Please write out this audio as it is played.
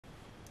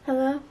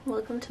Hello,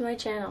 welcome to my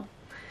channel.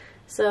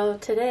 So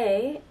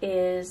today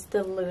is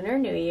the Lunar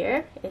New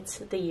Year. It's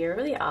the year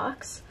of the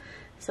ox.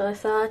 So I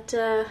thought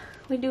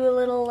we'd do a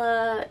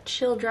little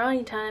chill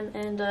drawing time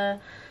and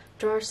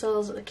draw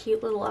ourselves a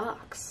cute little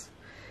ox.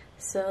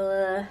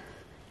 So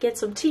get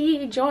some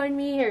tea, join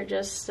me, or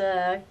just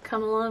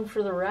come along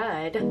for the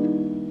ride.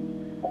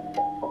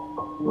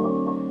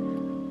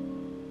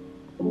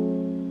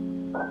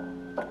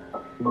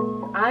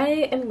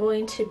 I am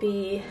going to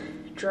be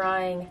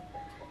drawing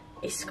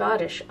a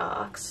Scottish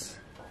ox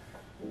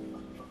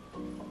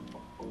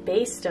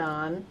based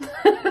on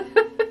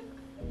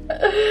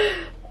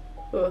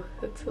oh,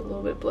 that's a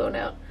little bit blown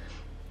out,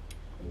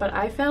 but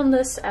I found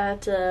this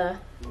at a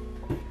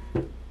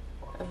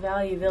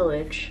Value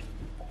Village.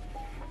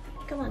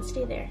 Come on,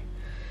 stay there.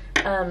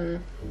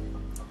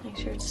 Make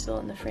sure it's still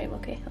in the frame.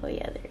 Okay, oh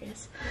yeah, there it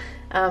is.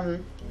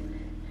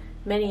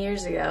 Many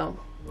years ago,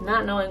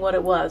 not knowing what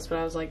it was, but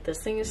I was like,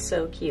 this thing is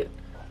so cute.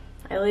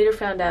 I later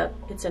found out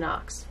it's an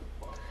ox.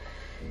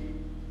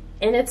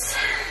 And it's,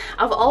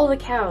 of all the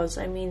cows,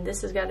 I mean,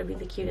 this has got to be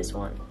the cutest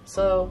one.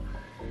 So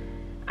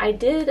I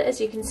did,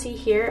 as you can see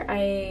here,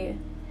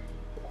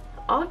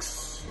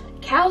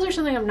 cows are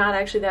something I'm not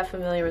actually that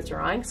familiar with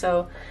drawing.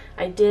 So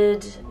I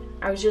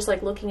was just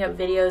like looking up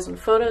videos and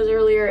photos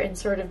earlier and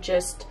sort of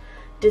just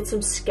did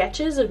some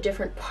sketches of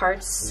different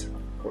parts.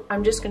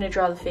 I'm just going to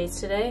draw the face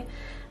today.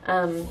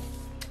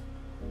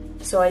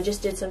 So I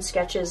just did some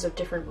sketches of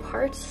different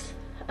parts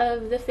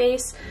of the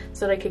face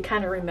so that I could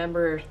kind of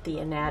remember the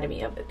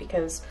anatomy of it,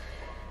 because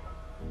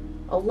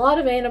a lot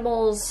of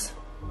animals,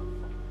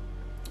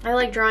 I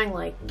like drawing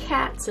like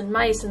cats and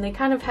mice, and they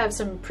kind of have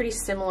some pretty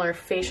similar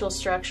facial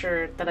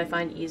structure that I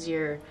find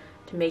easier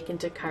to make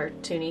into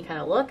cartoony kind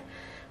of look,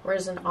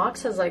 whereas an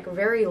ox has like a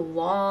very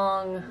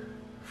long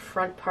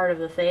front part of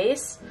the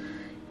face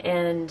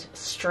and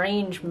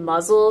strange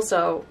muzzle,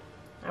 so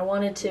I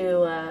wanted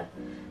to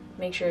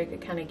make sure I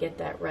could kind of get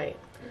that right.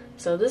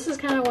 So this is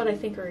kind of what I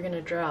think we're going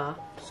to draw.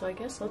 So I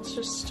guess let's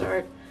just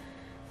start.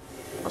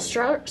 I'll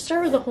start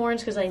with the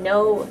horns because I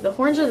know the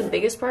horns are the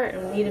biggest part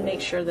and we need to make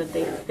sure that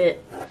they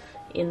fit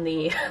in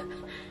the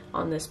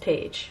on this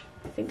page.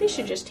 I think they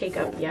should just take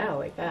up, yeah,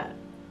 like that.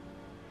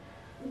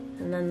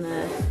 And then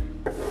the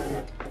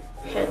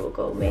head will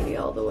go maybe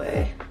all the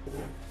way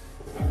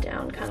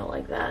down, kind of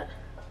like that.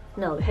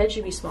 No, the head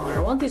should be smaller. I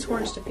want these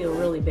horns to feel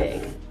really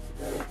big.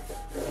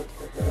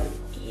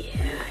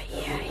 Yeah.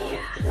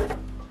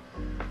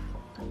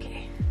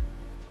 Okay.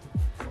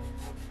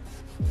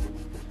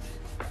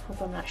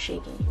 Hope I'm not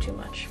shaking you too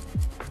much.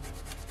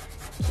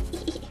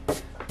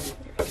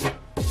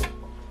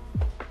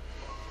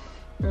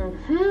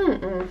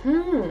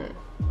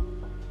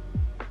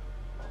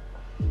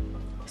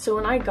 So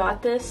when I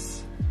got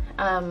this,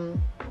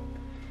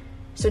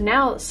 so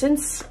now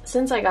since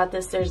I got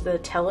this, there's the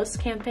Tell Us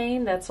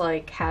campaign that's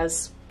like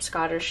has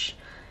Scottish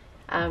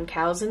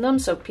cows in them,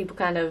 so people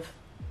kind of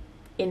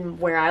in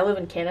where I live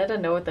in Canada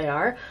know what they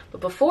are.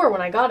 But before,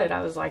 when I got it,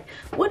 I was like,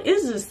 what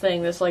is this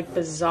thing? This like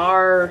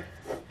bizarre,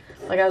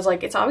 like I was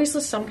like, it's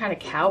obviously some kind of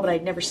cow, but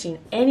I'd never seen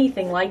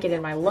anything like it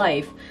in my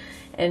life.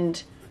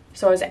 And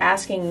so I was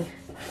asking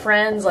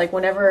friends, like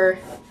whenever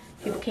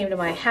people came to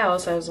my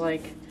house, I was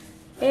like,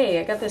 hey,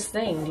 I got this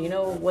thing, do you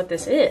know what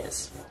this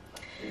is?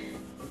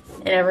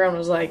 And everyone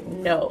was like,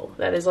 no,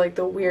 that is like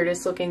the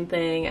weirdest looking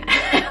thing. I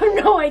have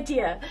no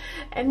idea.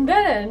 And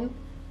then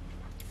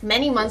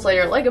many months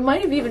later, like it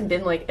might have even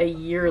been like a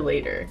year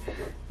later,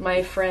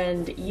 my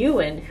friend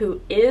Ewan,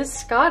 who is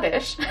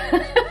Scottish,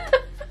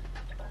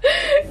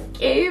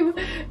 came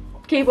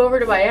over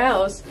to my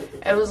house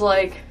and was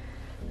like,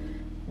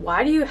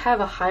 why do you have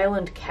a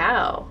Highland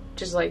cow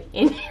just like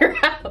in your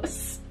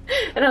house?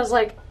 And I was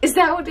like, is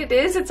that what it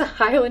is? It's a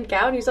Highland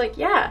cow? And he's like,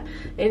 yeah,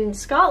 in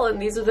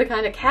Scotland these are the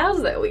kind of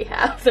cows that we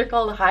have. They're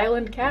called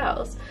Highland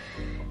cows.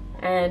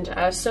 And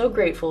I was so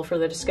grateful for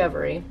the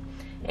discovery.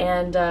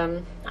 And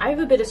I have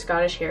a bit of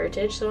Scottish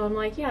heritage, so I'm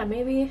like, yeah,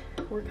 maybe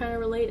we're kind of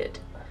related.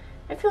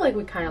 I feel like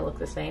we kind of look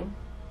the same.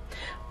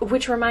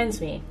 Which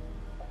reminds me,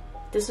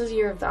 this is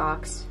Year of the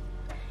Ox,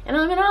 and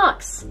I'm an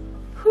ox.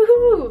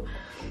 Woohoo!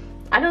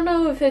 I don't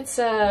know if it's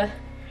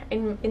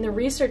in the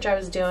research I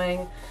was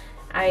doing,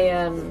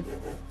 I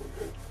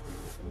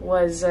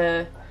was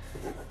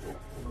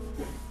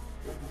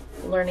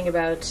learning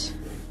about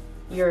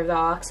Year of the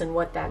Ox and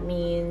what that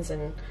means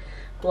and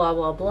blah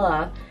blah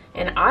blah.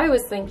 And I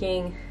was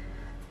thinking,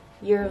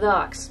 Year of the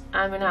Ox,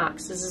 I'm an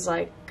ox, this is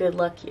like good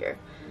luck year.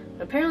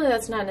 But apparently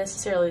that's not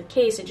necessarily the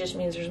case, it just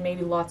means there's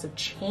maybe lots of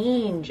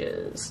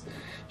changes.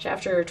 Which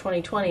after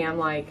 2020, I'm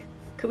like,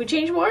 could we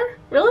change more?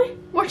 Really?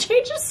 More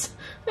changes?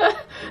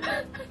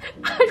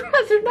 I'd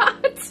rather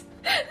not.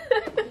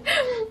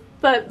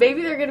 But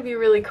maybe they're gonna be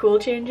really cool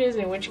changes,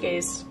 in which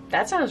case,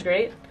 that sounds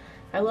great.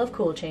 I love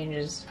cool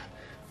changes.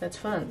 That's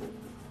fun.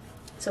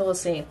 So we'll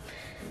see.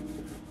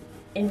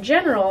 In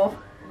general,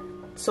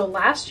 so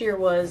last year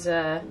was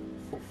the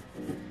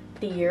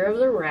year of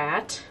the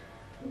rat,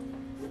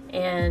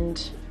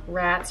 and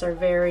rats are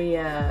very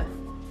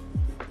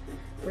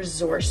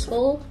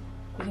resourceful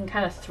you can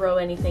kind of throw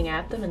anything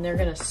at them and they're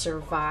going to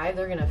survive.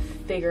 They're going to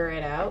figure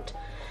it out.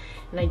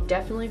 And I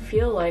definitely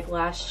feel like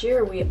last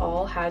year we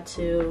all had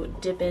to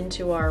dip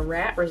into our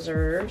rat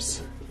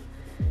reserves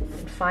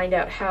and find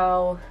out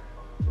how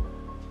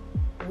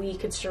we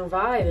could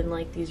survive in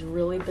like these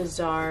really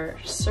bizarre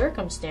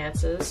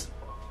circumstances.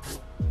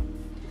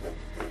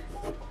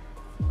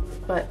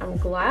 But I'm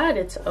glad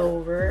it's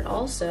over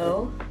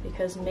also,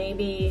 because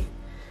maybe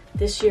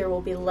this year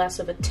will be less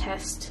of a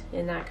test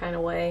in that kind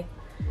of way.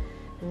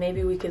 And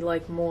maybe we could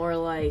like more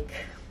like,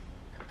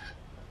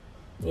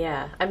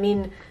 yeah, I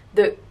mean,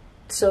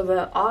 so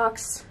the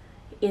ox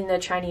in the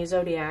Chinese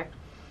zodiac,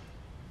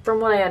 from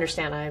what I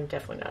understand, I'm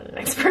definitely not an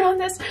expert on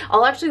this.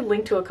 I'll actually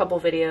link to a couple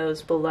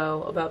videos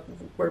below about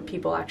where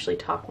people actually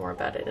talk more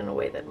about it in a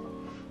way that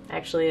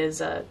actually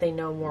is, they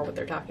know more what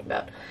they're talking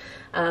about.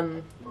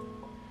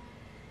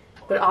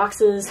 But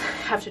oxes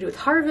have to do with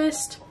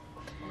harvest.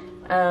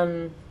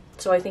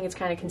 So I think it's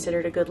kind of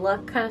considered a good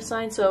luck kind of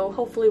sign. So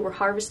hopefully we're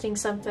harvesting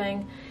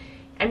something.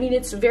 I mean,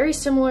 it's very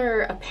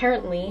similar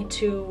apparently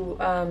to,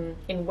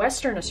 in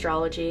Western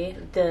astrology,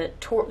 the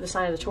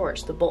sign of the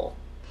Taurus, the bull.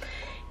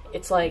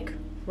 It's like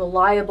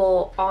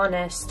reliable,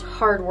 honest,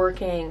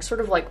 hardworking, sort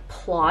of like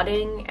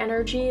plodding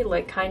energy,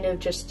 like kind of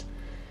just,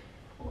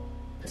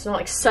 it's not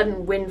like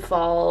sudden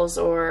windfalls,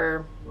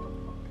 or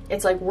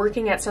it's like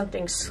working at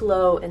something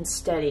slow and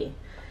steady.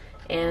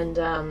 And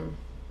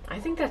I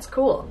think that's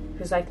cool,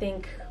 because I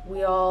think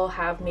we all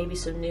have maybe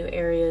some new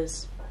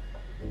areas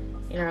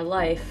in our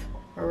life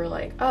where we're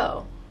like,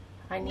 oh,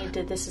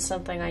 this is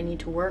something I need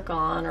to work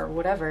on or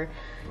whatever,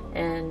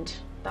 and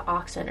the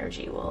ox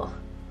energy will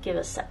give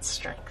us that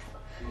strength.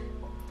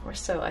 Or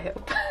so I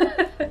hope.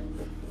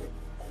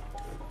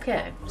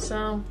 Okay,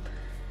 so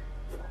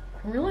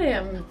really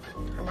I'm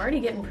already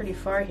getting pretty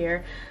far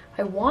here.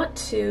 I want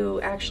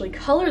to actually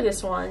color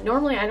this one.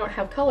 Normally I don't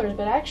have colors,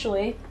 but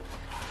actually,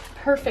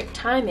 perfect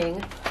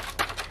timing.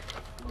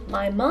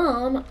 My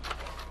mom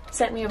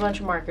sent me a bunch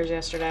of markers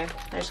yesterday.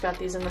 I just got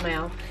these in the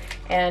mail.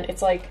 And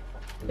it's like,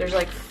 there's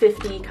like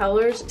 50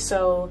 colors,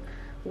 so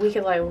we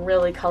could like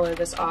really color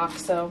this off.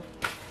 So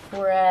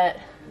we're at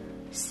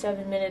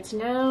 7 minutes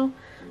now.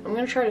 I'm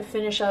gonna try to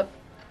finish up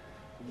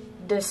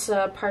this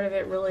part of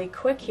it really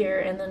quick here,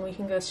 and then we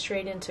can go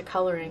straight into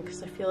coloring,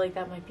 because I feel like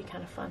that might be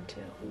kind of fun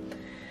too.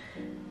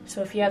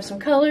 So if you have some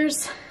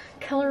colors,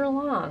 color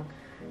along.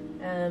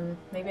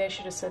 Maybe I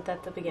should have said that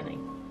at the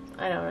beginning.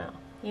 I don't know.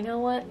 You know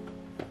what?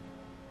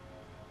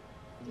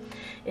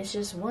 It's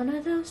just one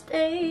of those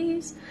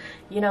days.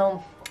 You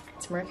know,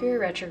 it's Mercury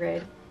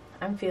retrograde.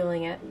 I'm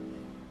feeling it.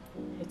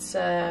 It's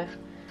a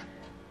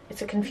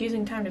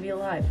confusing time to be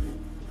alive.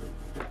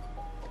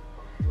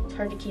 It's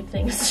hard to keep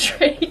things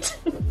straight.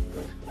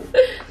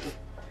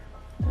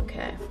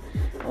 Okay.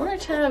 I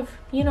wanted to have,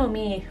 you know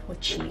me with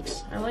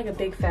cheeks. I like a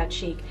big fat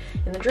cheek.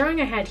 In the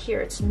drawing I had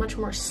here, it's much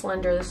more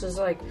slender. This is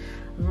like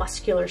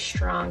muscular,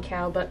 strong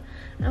cow, but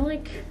I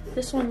like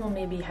this one will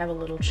maybe have a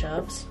little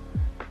chubs.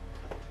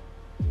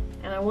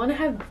 And I want to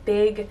have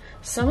big,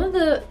 some of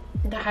the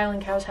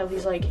Highland cows have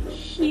these like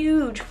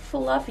huge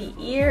fluffy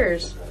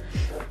ears.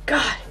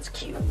 God, it's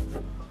cute.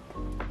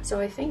 So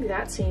I think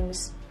that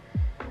seems,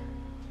 I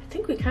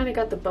think we kind of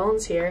got the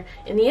bones here.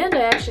 In the end,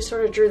 I actually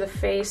sort of drew the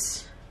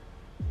face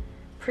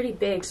pretty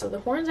big, so the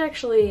horns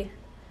actually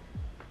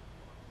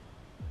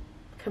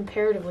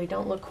comparatively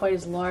don't look quite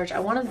as large. I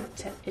wanted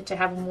it to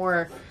have a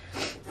more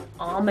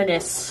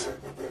ominous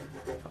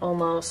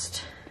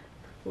almost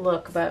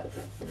look, but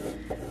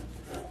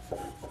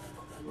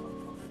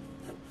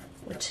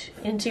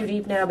in too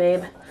deep now,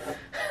 babe.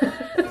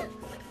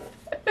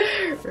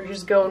 We're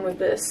just going with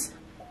this.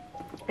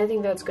 I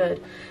think that's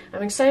good.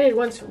 I'm excited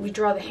once we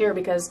draw the hair,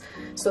 because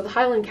so the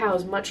Highland cow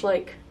is much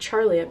like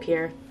Charlie up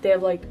here. They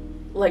have like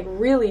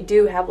really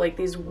do have like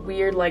these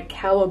weird like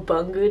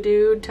cowabunga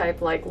dude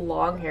type like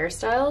long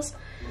hairstyles.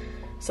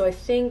 So I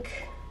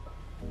think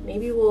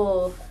maybe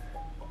we'll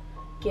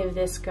give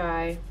this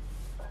guy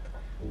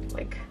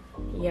like,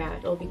 yeah,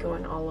 it'll be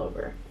going all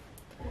over.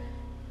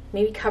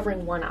 Maybe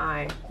covering one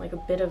eye, like a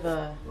bit of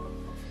a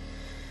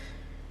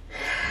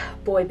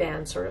boy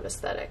band sort of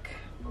aesthetic.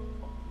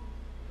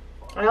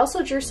 I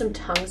also drew some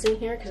tongues in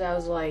here because I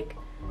was like,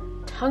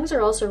 tongues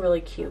are also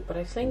really cute, but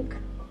I think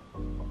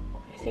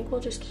we'll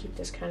just keep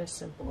this kind of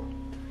simple.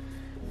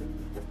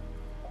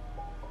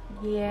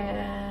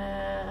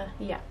 Yeah,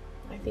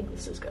 I think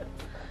this is good.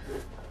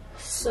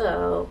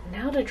 So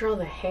now to draw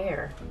the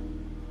hair.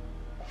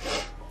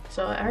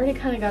 So I already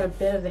kind of got a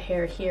bit of the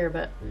hair here,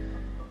 but,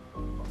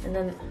 and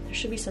then there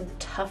should be some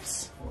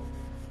tufts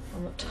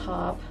on the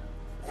top,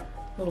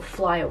 little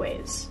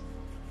flyaways.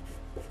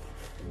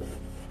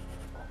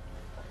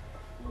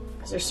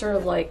 Because they're sort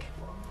of like,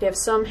 they have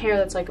some hair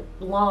that's like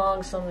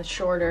long, some that's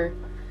shorter,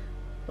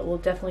 but we'll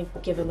definitely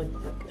give them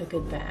a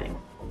good bang.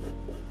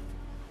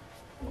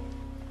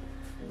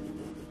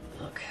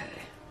 Okay.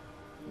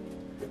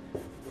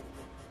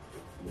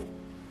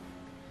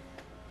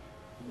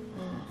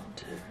 Oh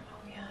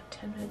yeah,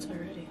 10 minutes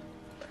already.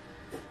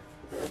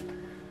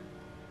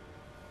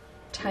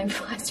 Time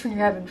flies when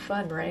you're having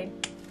fun, right?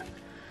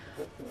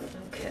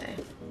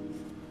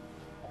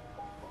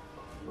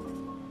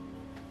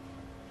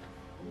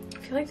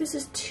 feel like this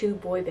is too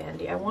boy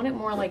bandy. I want it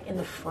more like in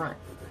the front.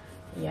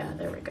 Yeah,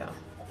 there we go.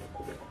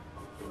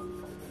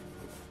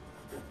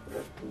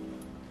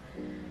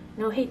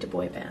 No hate to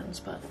boy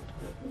bands, but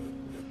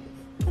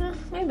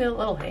maybe a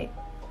little hate.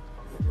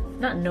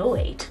 Not no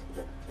hate.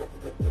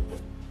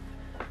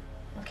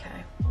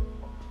 Okay.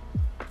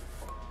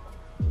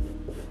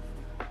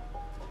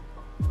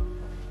 I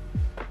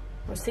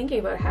was thinking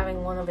about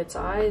having one of its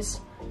eyes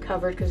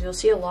covered because you'll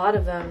see a lot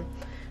of them.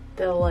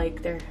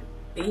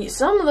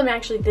 Some of them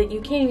actually that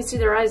you can't even see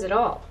their eyes at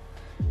all.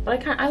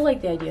 But I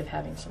like the idea of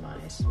having some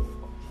eyes.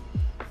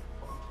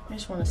 I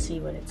just want to see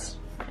what its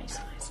nice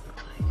eyes look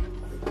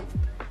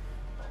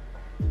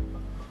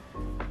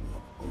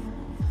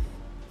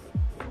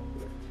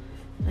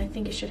like. I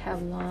think it should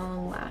have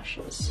long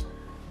lashes.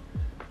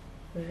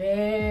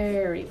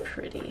 Very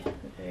pretty.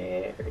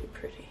 Very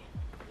pretty.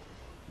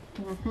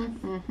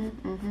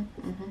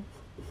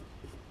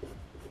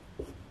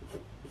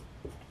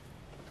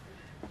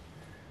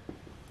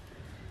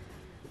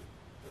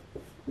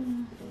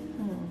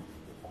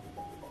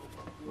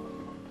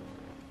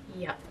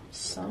 Yep,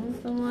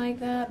 something like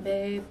that,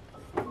 babe.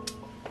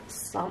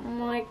 Something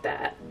like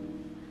that.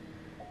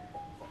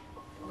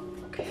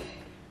 Okay.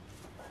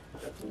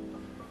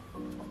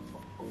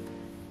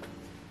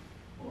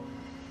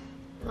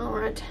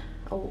 Alright,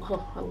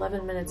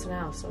 11 minutes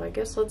now, so I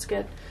guess let's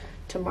get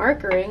to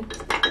markering.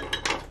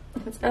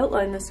 Let's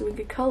outline this so we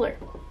can color.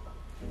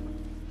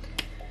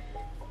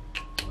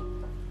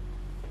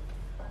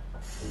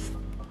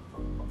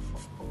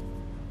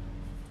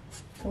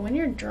 So when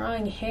you're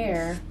drawing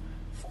hair,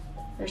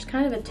 there's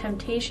kind of a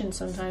temptation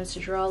sometimes to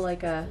draw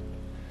like a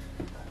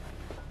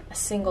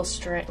single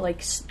strand,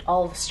 like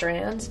all the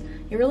strands.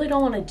 You really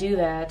don't want to do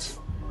that.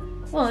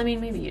 Well, I mean,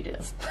 maybe you do.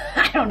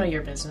 I don't know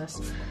your business.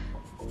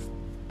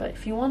 But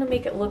if you want to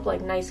make it look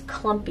like nice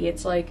clumpy,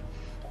 it's like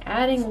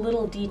adding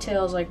little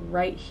details like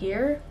right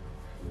here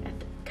at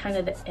kind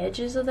of the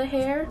edges of the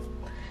hair,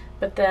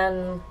 but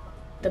then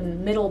the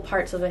middle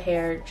parts of the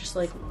hair, just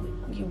like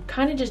you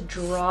kind of just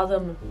draw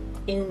them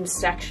in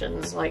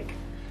sections, like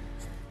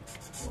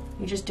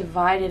you just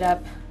divide it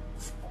up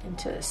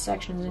into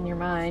sections in your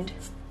mind.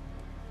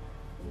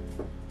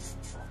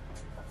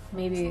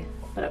 Maybe,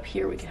 but up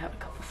here we could have a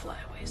couple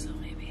flyaways though,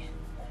 maybe.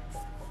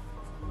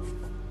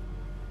 And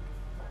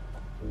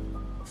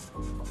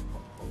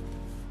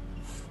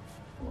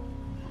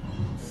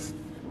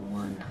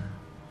one.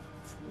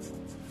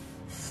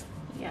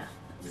 Yeah.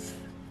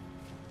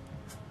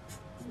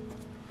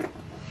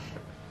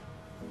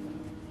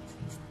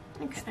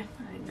 Okay, I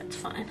think that's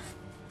fine.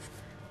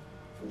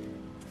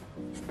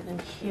 And then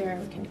here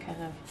we can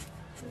kind of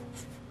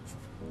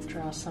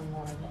draw some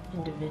more of the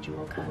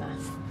individual kind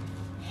of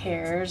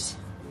hairs.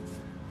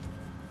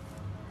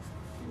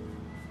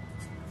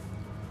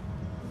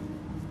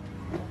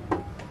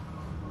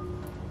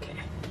 Okay.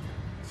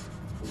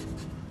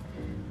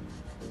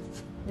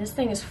 This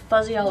thing is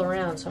fuzzy all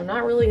around, so I'm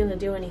not really going to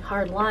do any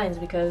hard lines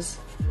because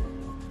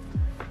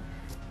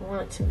I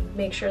want to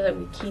make sure that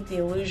we keep the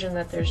illusion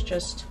that there's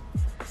just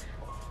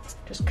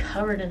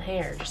covered in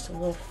hair, just a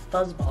little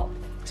fuzz ball.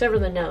 Except for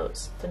the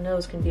nose. The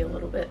nose can be a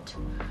little bit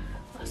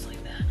less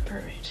like that.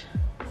 Alright.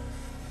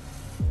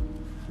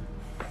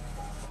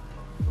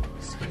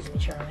 Excuse me,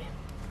 Charlie.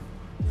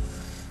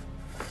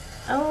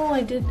 Oh,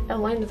 I did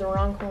align to the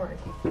wrong horn.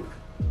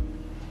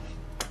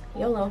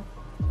 YOLO.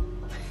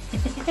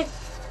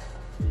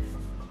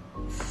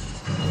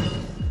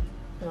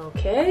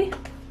 Okay.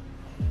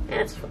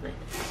 That's fine.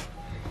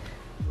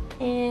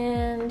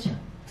 And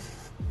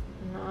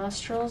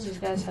nostrils. These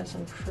guys have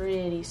some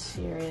pretty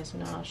serious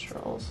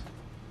nostrils.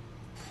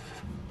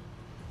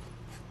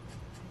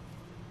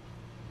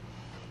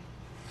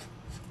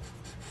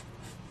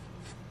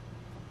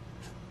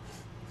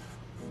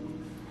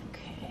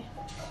 Okay.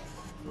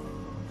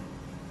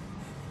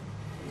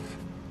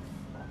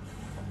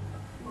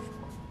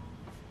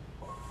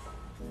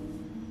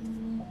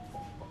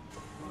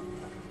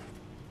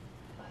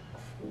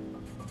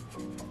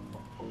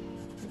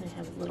 And I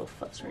have a little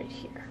fuzz right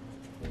here.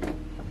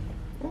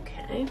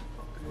 Okay.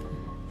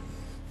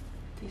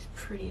 These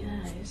pretty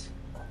eyes.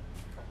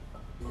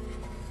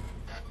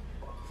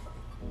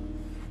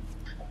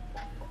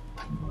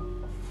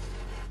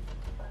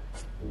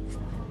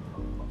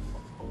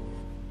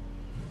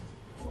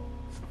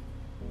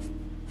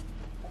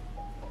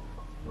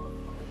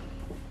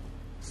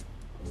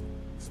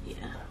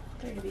 Yeah,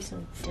 there to be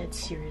some dead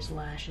serious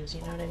lashes,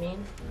 you know what I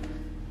mean?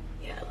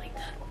 Yeah, I like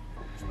that.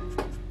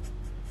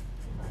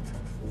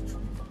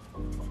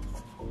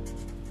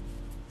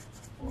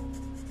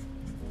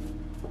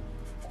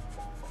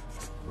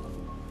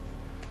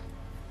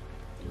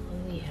 Oh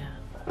yeah.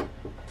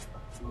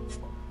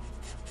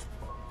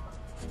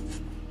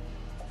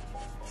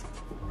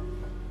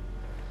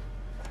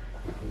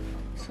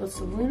 So it's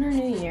the Lunar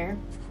New Year.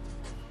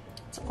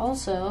 It's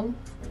also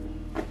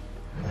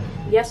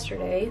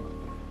yesterday,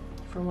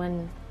 from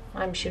when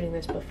I'm shooting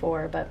this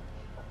before, but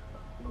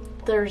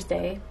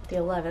Thursday, the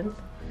 11th,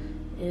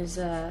 is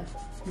a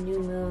new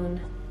moon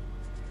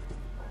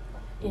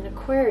in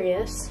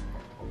Aquarius,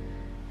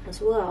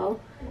 as well,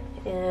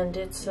 and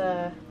it's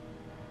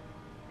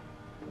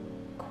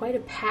quite a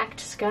packed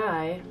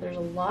sky. There's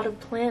a lot of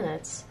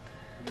planets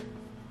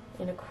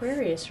in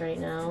Aquarius right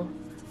now.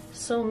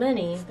 So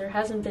many. There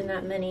hasn't been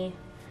that many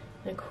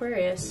in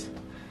Aquarius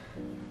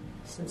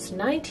since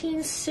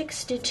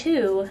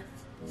 1962.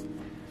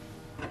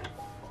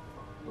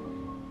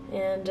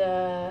 And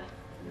that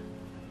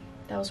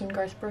was when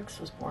Garth Brooks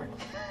was born.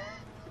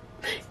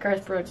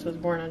 Garth Brooks was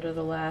born under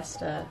the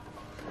last, I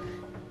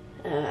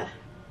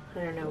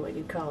don't know what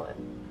you'd call it.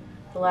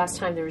 The last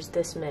time there was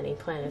this many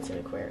planets in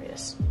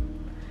Aquarius.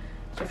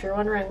 So if you're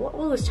wondering, what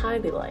will this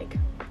time be like?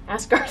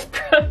 Ask Garth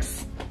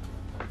Brooks.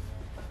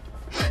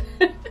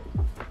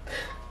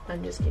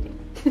 I'm just kidding.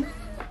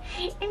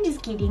 I'm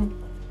just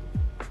kidding.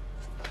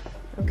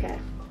 Okay.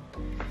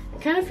 I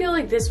kind of feel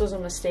like this was a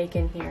mistake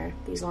in here,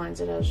 these lines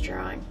that I was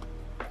drawing.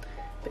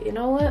 But you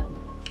know what?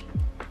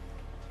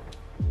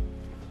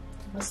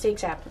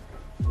 Mistakes happen.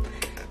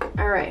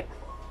 Alright.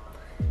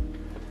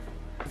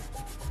 I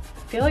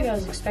feel like I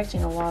was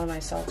expecting a lot of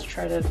myself to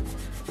try to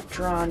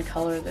draw and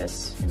color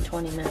this in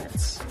 20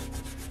 minutes.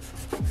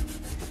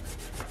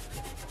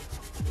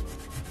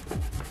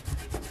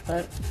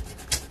 But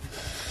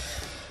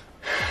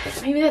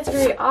maybe that's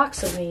very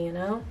ox of me, you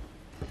know?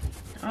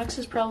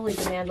 Oxes probably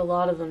demand a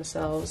lot of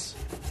themselves.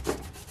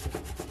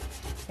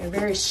 They're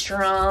very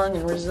strong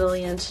and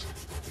resilient.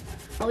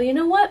 Well, you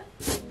know what?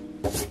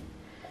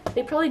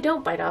 They probably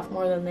don't bite off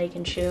more than they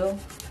can chew.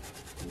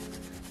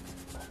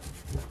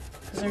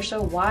 Because they're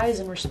so wise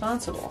and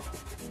responsible.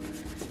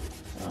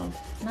 So,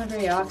 not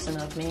very oxen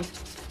of me.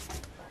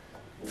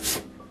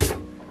 But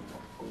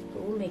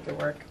we'll make it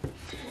work.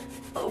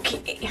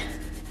 Okay.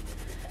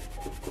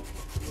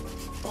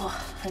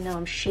 Oh, I know,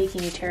 I'm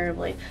shaking you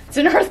terribly. It's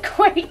an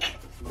earthquake!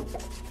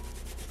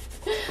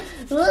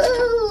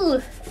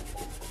 Woo!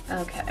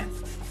 Okay.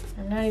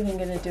 I'm not even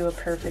gonna do a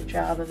perfect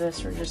job of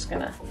this. We're just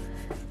gonna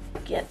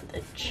get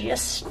the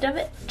gist of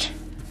it.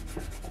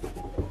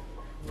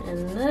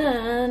 And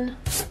then,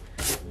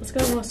 let's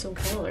go with some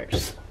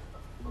colors.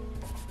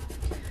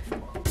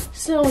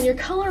 So when you're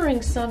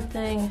coloring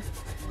something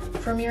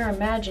from your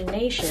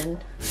imagination,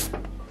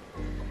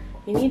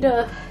 you need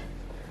to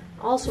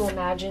also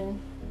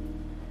imagine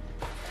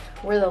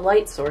where the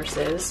light source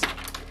is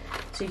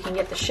so you can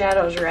get the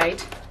shadows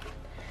right.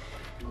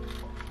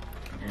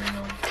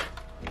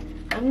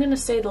 I'm gonna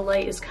say the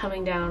light is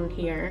coming down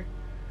here.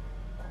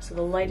 So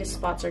the lightest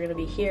spots are gonna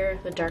be here,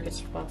 the darkest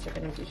spots are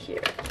gonna be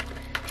here.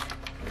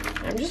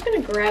 I'm just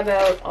gonna grab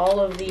out all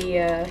of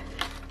the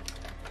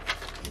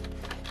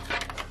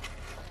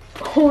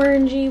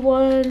orangey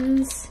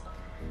ones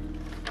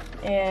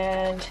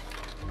and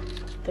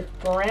the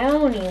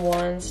browny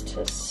ones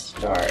to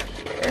start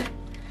here.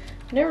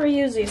 Never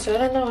use these, so I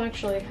don't know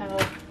actually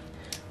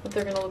what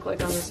they're gonna look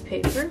like on this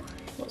paper.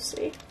 We'll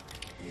see.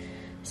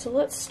 So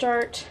let's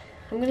start.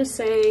 I'm gonna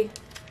say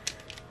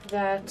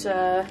that,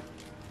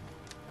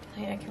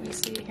 yeah, can we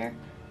see it here?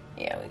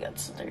 Yeah, we got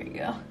some, there you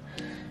go.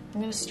 I'm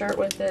gonna start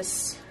with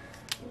this,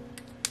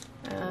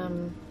 I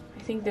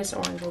think this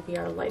orange will be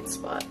our light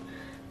spot.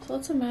 So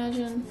let's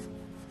imagine,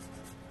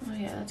 oh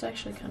yeah, that's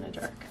actually kind of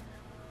dark.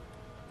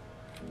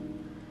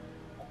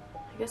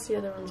 I guess the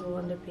other ones will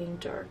end up being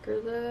darker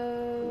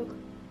though.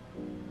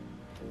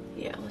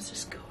 Yeah, let's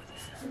just go with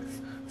it.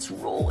 Let's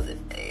roll with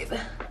it, babe.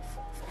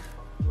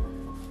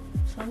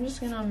 So I'm just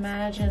gonna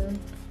imagine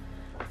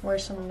where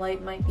some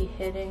light might be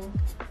hitting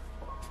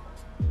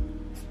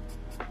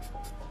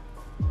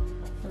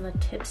on the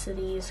tips of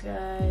these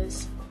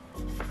guys.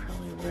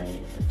 Probably right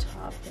at the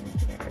top in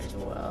here as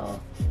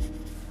well.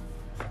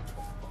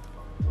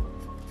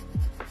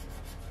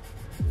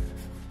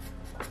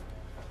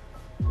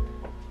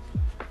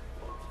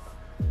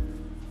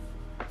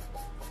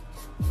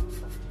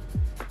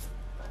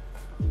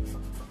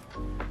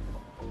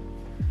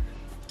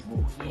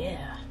 Oh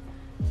yeah.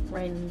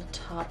 Right in the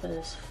top of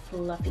this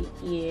fluffy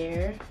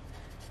ear.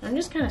 I'm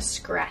just kind of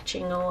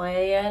scratching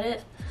away at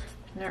it.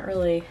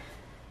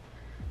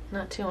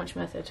 Not too much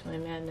method to my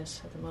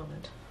madness at the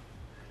moment.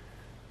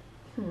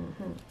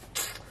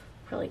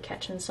 Probably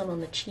catching some on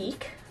the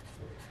cheek.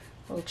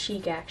 A little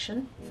cheek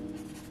action.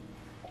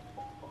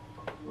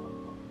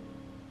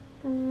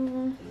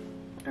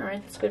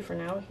 Alright, that's good for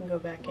now. We can go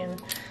back in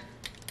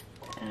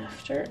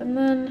after. And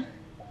then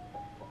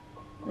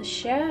the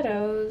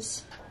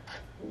shadows.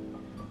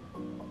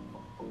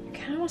 I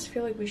kind of almost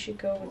feel like we should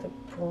go with a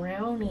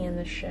brownie in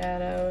the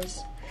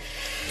shadows.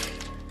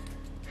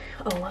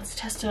 Oh, let's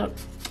test out.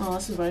 Oh,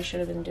 this is what I should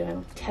have been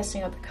doing.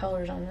 Testing out the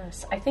colors on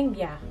this. I think,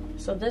 yeah.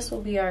 So this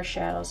will be our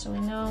shadow. So we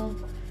know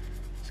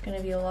it's going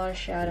to be a lot of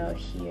shadow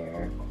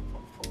here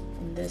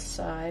on this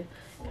side.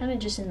 Kind of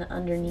just in the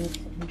underneath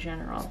in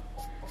general.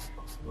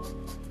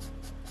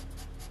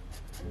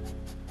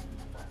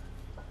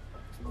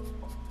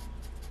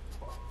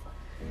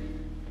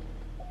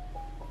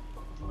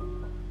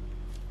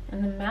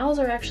 And the mouths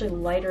are actually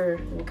lighter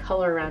in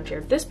color around here.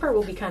 This part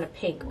will be kind of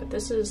pink, but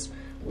this is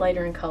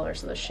lighter in color,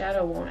 so the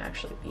shadow won't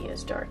actually be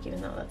as dark,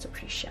 even though that's a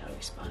pretty shadowy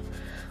spot.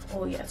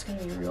 Oh yeah, it's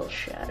gonna be real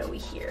shadowy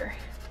here.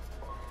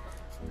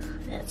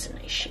 That's a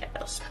nice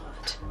shadow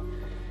spot.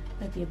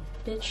 Might be a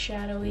bit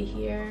shadowy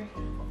here.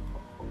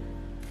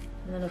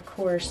 And then of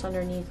course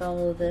underneath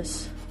all of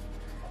this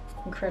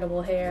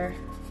incredible hair,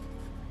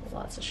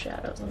 lots of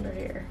shadows under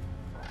here.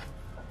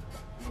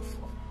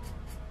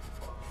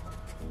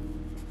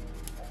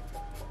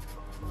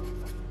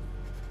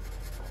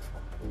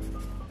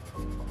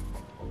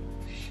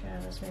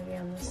 Shadows maybe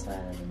on this side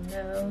of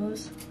the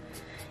nose.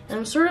 And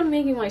I'm sort of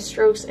making my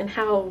strokes in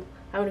how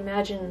I would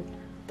imagine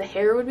the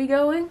hair would be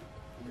going.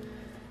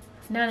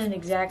 Not an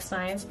exact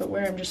science, but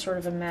where I'm just sort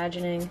of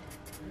imagining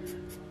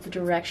the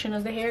direction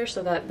of the hair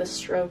so that the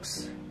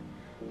strokes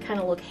kind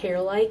of look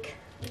hair-like.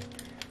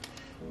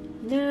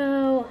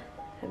 Now,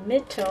 a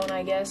mid-tone,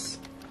 I guess,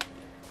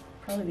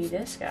 probably be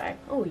this guy.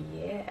 Oh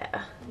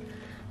yeah.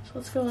 So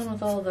let's go in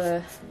with all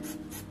the,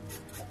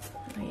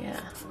 oh yeah.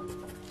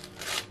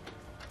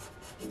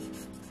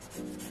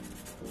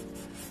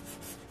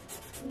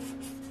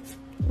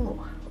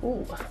 Ooh,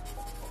 ooh.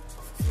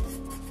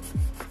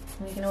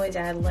 We can always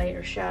add light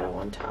or shadow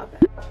on top.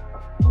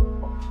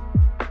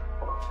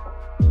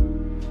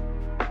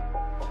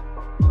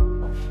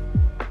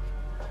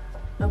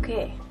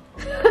 Okay.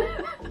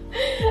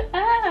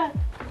 Ah!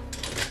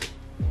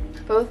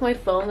 Both my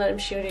phone that I'm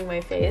shooting my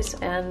face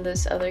and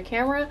this other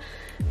camera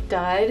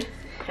died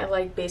at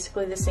like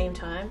basically the same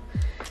time.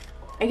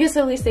 I guess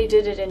at least they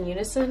did it in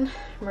unison,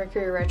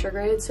 Mercury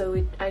retrograde,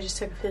 so I just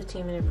took a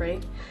 15-minute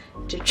break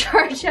to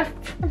charge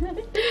up for a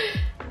minute.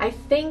 I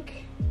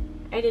think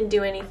I didn't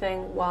do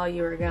anything while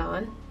you were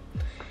gone.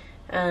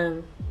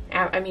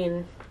 I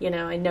mean, you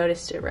know, I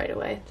noticed it right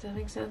away. Does that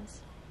make sense?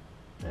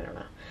 I don't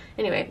know.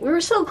 Anyway, we were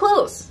so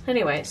close.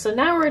 Anyway, so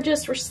now we're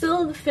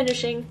still in the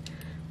finishing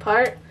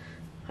part.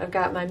 I've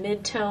got my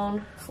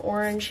mid-tone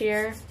orange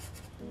here.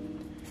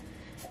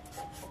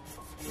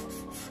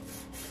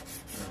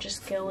 I'm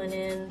just going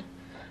in. I'm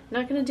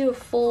not gonna do a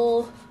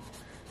full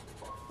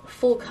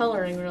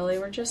coloring really.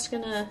 We're just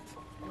gonna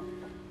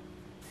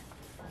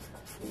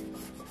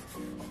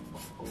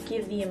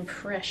give the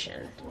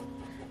impression.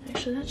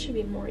 Actually, that should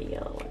be more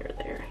yellow under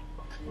there.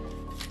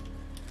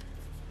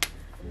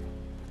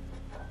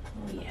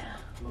 Oh yeah,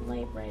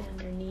 light right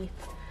underneath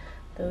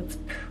those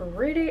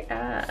pretty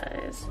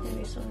eyes.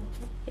 Maybe some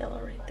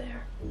yellow right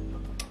there.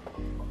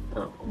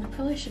 Oh, and there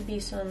probably should be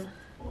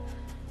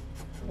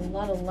a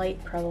lot of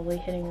light probably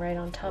hitting right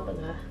on top of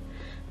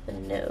the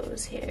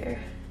nose here.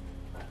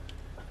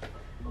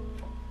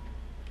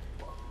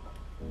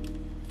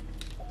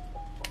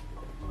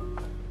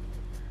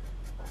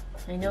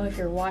 I know if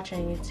you're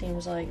watching, it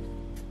seems like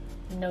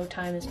no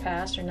time has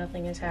passed or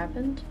nothing has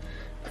happened.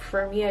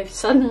 For me,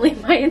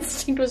 my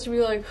instinct was to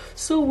be like,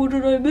 so what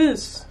did I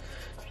miss?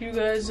 Did you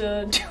guys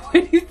do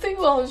anything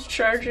while I was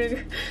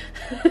charging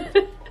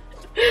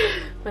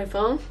my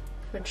phone?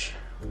 Which,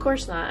 of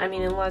course not. I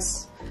mean,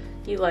 unless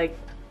you like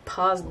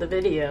paused the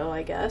video,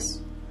 I guess.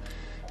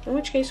 In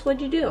which case,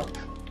 what'd you do?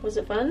 Was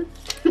it fun?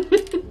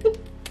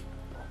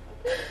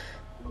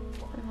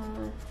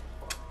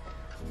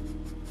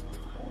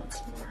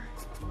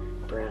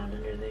 Brown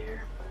under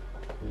there.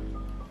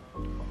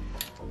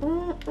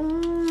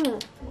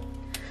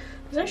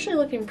 It's actually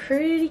looking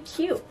pretty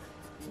cute.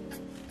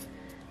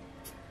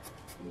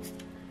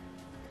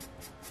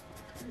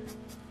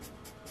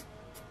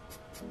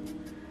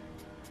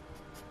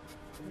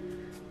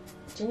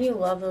 Didn't you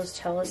love those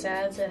Tellus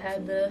ads that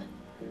had the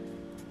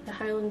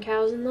Highland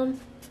cows in them?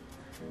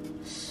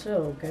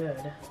 So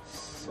good.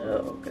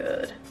 So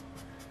good.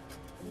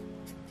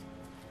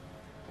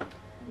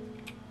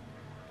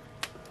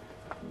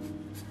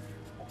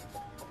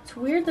 It's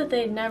weird that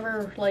they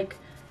never, like,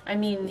 I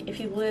mean, if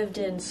you lived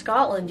in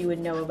Scotland, you would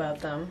know about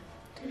them.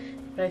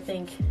 But I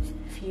think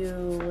if you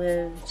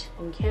lived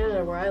in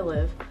Canada, where I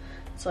live,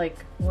 it's like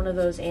one of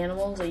those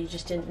animals that you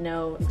just didn't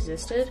know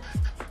existed.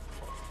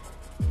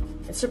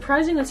 It's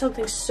surprising that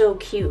something so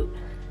cute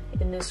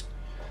in this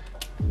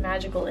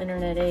magical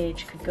internet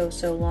age could go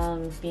so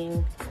long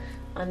being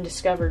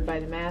undiscovered by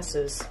the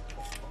masses.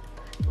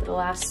 But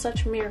alas,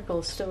 such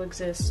miracles still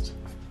exist.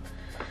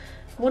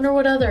 Wonder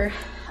what other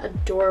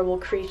adorable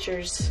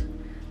creatures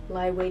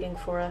lie waiting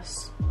for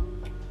us.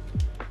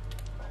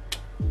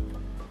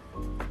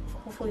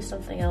 Hopefully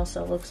something else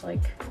that looks like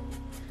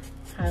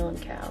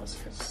Highland cows,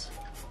 because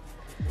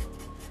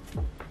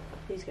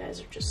these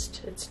guys are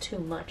just, it's too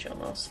much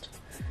almost.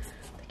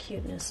 The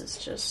cuteness is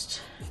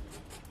just,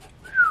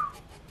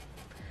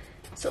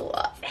 it's a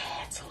lot.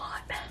 It's a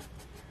lot.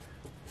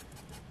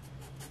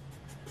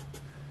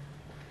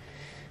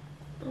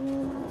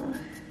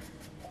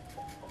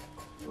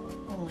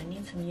 Oh, I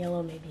need some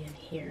yellow maybe in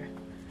here.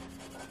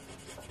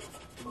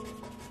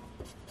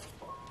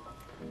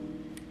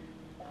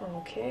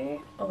 Okay,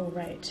 oh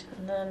right,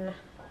 and then,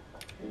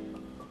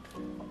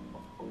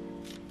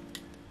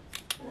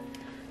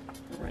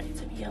 right,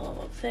 some yellow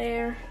up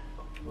there,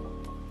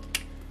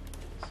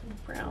 some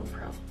brown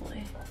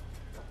probably.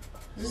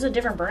 Is this a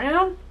different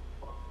brown?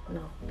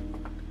 No.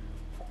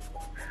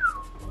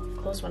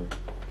 Close one.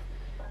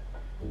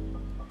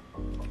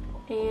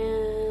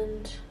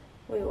 And,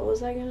 wait, what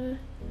was I gonna?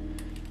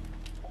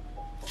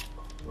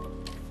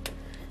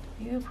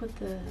 Maybe I'll put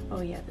the,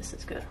 oh yeah, this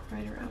is good,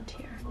 right around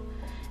here.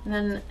 And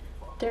then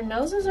their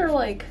noses are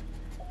like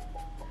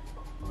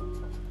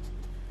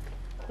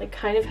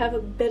kind of have a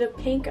bit of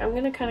pink. I'm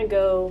gonna kind of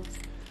go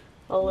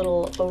a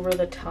little over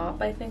the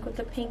top, I think, with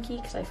the pinky,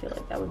 because I feel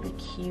like that would be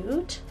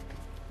cute.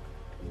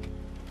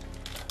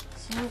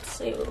 So let's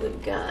see what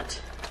we've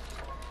got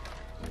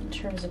in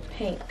terms of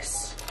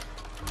pinks.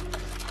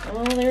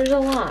 Oh, there's a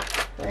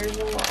lot. There's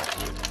a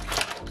lot.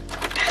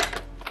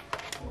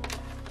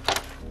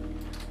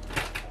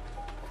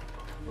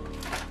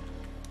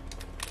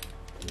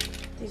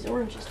 These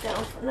oranges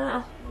down for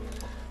now.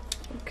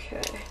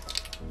 Okay.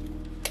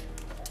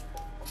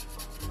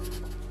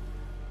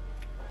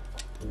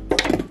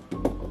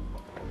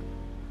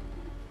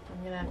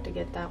 I'm gonna have to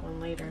get that one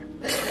later.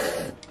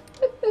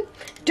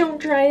 Don't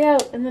dry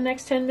out in the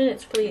next 10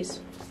 minutes,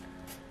 please.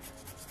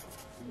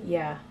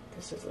 Yeah,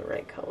 this is the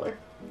right color.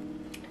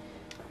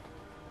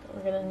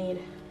 We're gonna need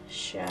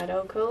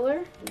shadow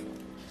color.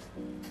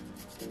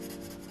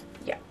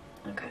 Yeah,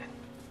 okay.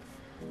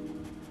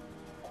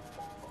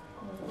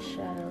 A little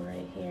shadow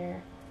right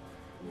here.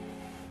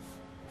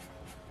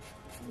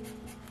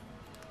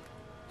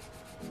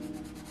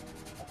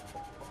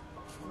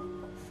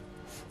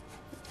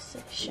 Let's say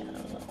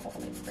shadow all the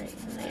way right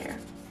in there.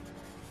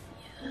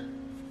 Yeah.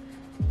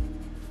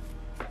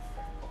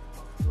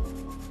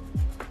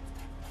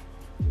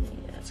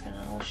 Yeah, it's kind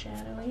of all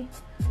shadowy.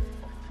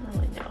 I don't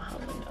really know how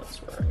the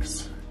nose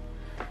works.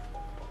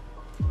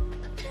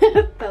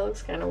 That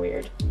looks kind of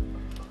weird.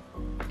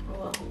 Oh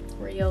well,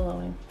 we're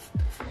YOLOing.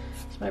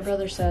 So my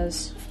brother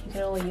says, you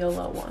can only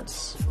YOLO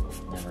once.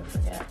 Never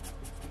forget.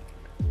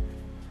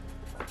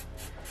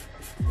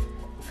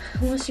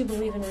 Unless you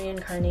believe in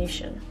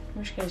reincarnation, in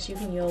which case you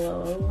can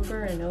YOLO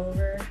over and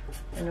over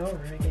and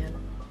over again.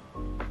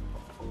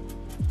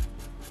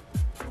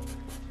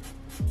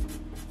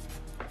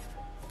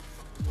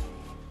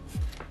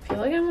 I feel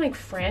like I'm like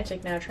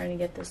frantic now trying to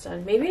get this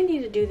done. Maybe I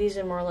need to do these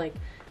in more like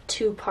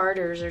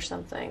two-parters or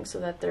something so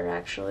that they're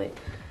actually,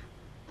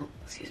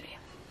 excuse me.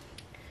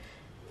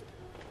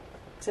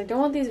 Because I don't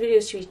want these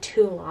videos to be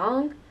too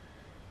long,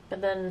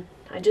 but then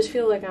I just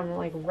feel like I'm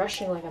like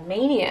rushing like a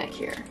maniac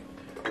here.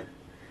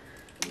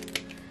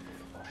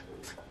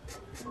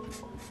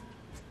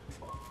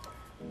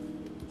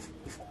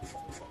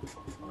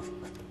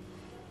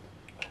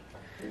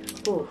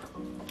 Ooh.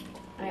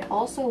 I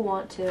also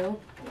want to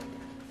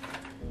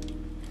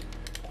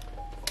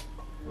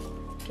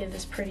give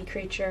this pretty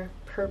creature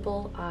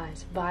purple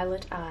eyes,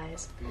 violet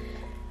eyes.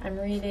 I'm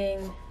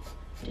reading,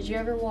 did you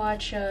ever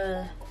watch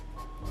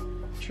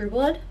True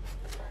Blood?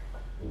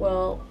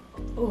 Well,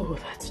 ooh,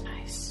 that's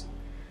nice.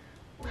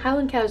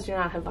 Highland cows do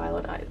not have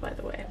violet eyes, by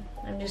the way.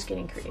 I'm just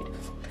getting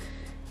creative.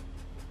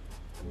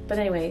 But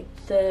anyway,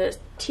 the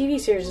TV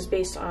series is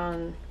based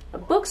on a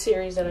book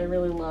series that I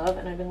really love,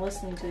 and I've been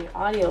listening to the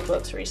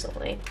audiobooks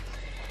recently.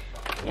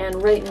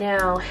 And right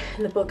now,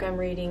 in the book I'm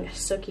reading,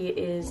 Sookie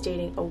is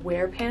dating a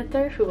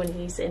werepanther who, when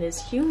he's in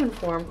his human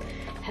form,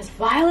 has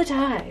violet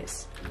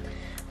eyes.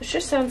 Which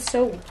just sounds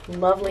so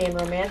lovely and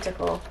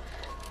romantical.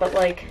 But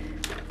like,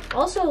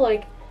 also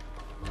like,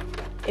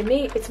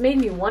 it's made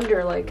me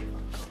wonder, like,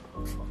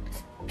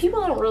 people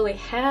don't really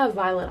have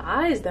violet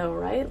eyes though,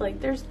 right?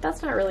 Like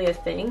that's not really a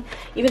thing.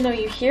 Even though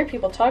you hear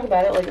people talk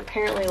about it, like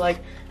apparently like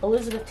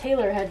Elizabeth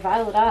Taylor had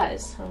violet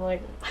eyes. I'm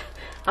like,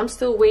 I'm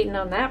still waiting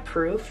on that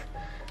proof.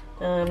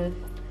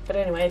 But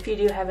anyway, if you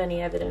do have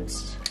any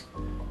evidence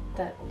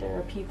that there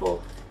are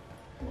people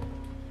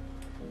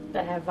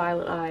that have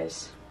violet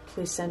eyes,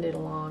 please send it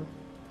along.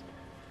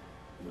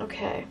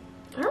 Okay,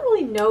 I don't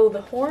really know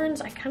the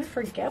horns. I kind of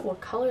forget what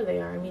color they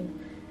are. I mean,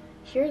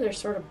 here they're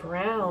sort of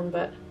brown,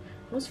 but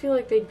I almost feel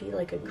like they'd be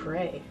like a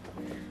gray.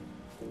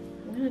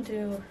 I'm gonna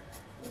do,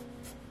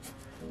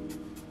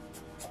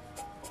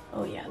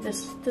 oh yeah,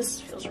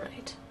 this feels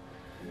right.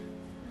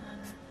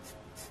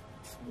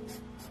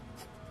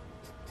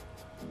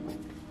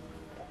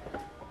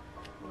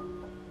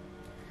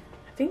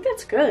 I think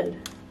that's good.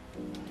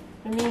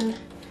 I mean,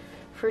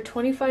 for a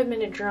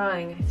 25-minute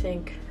drawing, I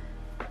think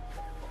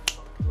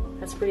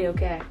that's pretty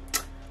okay.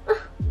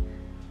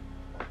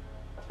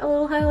 A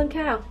little Highland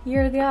cow,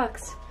 Year of the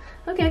Ox.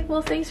 Okay,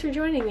 well thanks for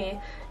joining me,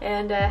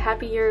 and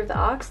happy Year of the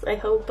Ox. I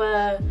hope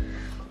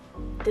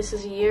this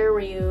is a year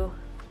where you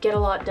get a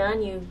lot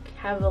done, you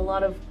have a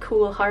lot of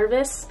cool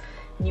harvests,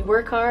 and you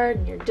work hard,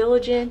 and you're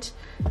diligent,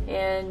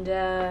 and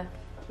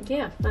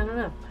yeah, I don't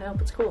know, I hope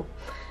it's cool.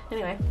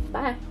 Anyway,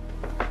 bye.